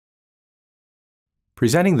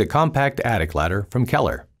Presenting the compact attic ladder from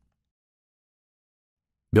Keller.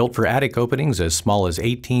 Built for attic openings as small as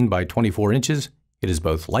 18 by 24 inches, it is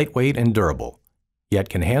both lightweight and durable, yet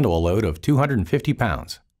can handle a load of 250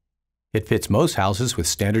 pounds. It fits most houses with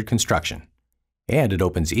standard construction, and it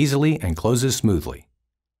opens easily and closes smoothly.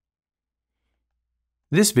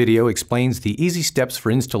 This video explains the easy steps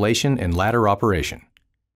for installation and ladder operation.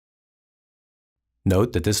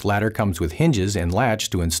 Note that this ladder comes with hinges and latch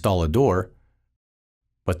to install a door,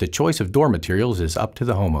 but the choice of door materials is up to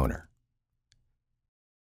the homeowner.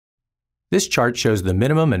 This chart shows the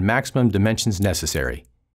minimum and maximum dimensions necessary.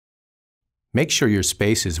 Make sure your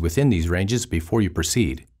space is within these ranges before you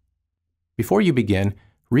proceed. Before you begin,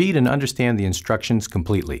 read and understand the instructions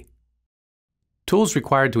completely. Tools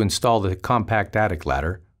required to install the compact attic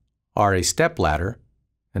ladder are a step ladder,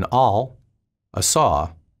 an awl, a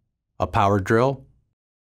saw, a power drill,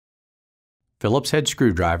 Phillips head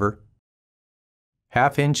screwdriver,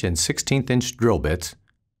 1/2 inch and 1/16 inch drill bits,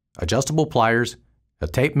 adjustable pliers, a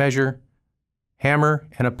tape measure, hammer,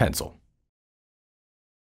 and a pencil.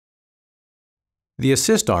 The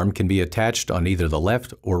assist arm can be attached on either the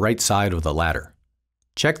left or right side of the ladder.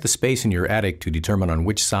 Check the space in your attic to determine on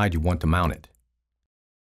which side you want to mount it.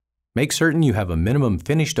 Make certain you have a minimum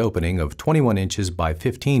finished opening of 21 inches by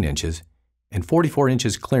 15 inches and 44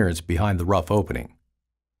 inches clearance behind the rough opening.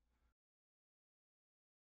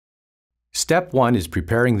 Step 1 is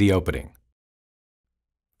preparing the opening.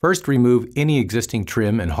 First, remove any existing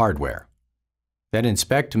trim and hardware. Then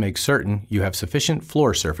inspect to make certain you have sufficient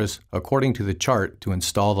floor surface according to the chart to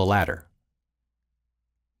install the ladder.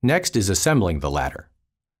 Next is assembling the ladder.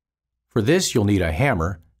 For this, you'll need a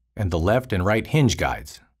hammer and the left and right hinge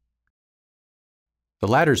guides. The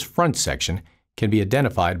ladder's front section can be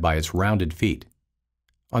identified by its rounded feet.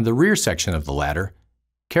 On the rear section of the ladder,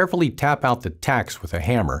 carefully tap out the tacks with a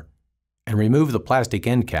hammer and remove the plastic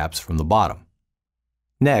end caps from the bottom.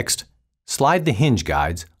 Next, slide the hinge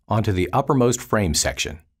guides onto the uppermost frame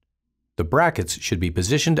section. The brackets should be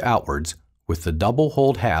positioned outwards with the double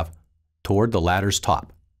hold half toward the ladder's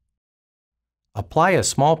top. Apply a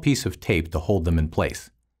small piece of tape to hold them in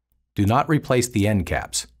place. Do not replace the end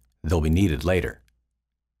caps. They'll be needed later.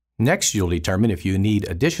 Next, you'll determine if you need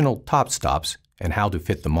additional top stops and how to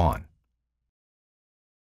fit them on.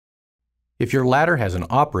 If your ladder has an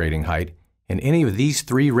operating height in any of these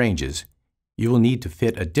three ranges, you will need to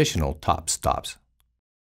fit additional top stops.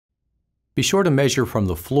 Be sure to measure from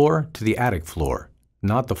the floor to the attic floor,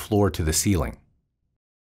 not the floor to the ceiling.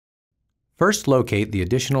 First, locate the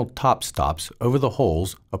additional top stops over the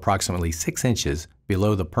holes approximately 6 inches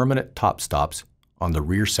below the permanent top stops on the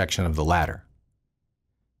rear section of the ladder.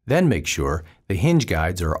 Then make sure the hinge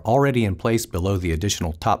guides are already in place below the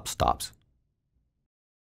additional top stops,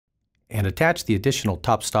 and attach the additional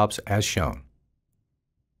top stops as shown.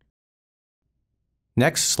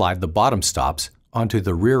 Next, slide the bottom stops onto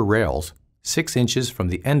the rear rails 6 inches from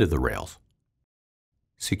the end of the rails.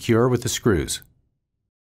 Secure with the screws.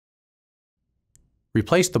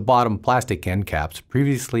 Replace the bottom plastic end caps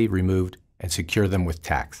previously removed and secure them with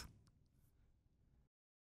tacks.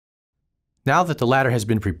 Now that the ladder has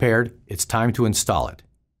been prepared, it's time to install it.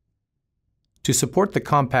 To support the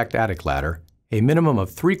compact attic ladder, a minimum of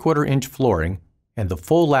 3/4 inch flooring and the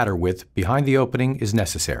full ladder width behind the opening is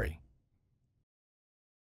necessary.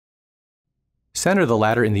 Center the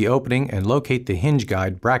ladder in the opening and locate the hinge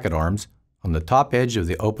guide bracket arms on the top edge of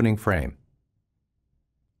the opening frame.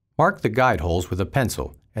 Mark the guide holes with a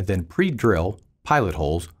pencil and then pre-drill pilot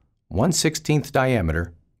holes 1/16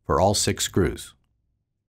 diameter for all 6 screws.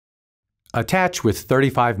 Attach with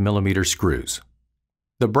 35 mm screws.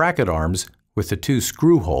 The bracket arms with the 2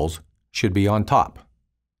 screw holes should be on top.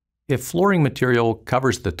 If flooring material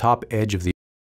covers the top edge of the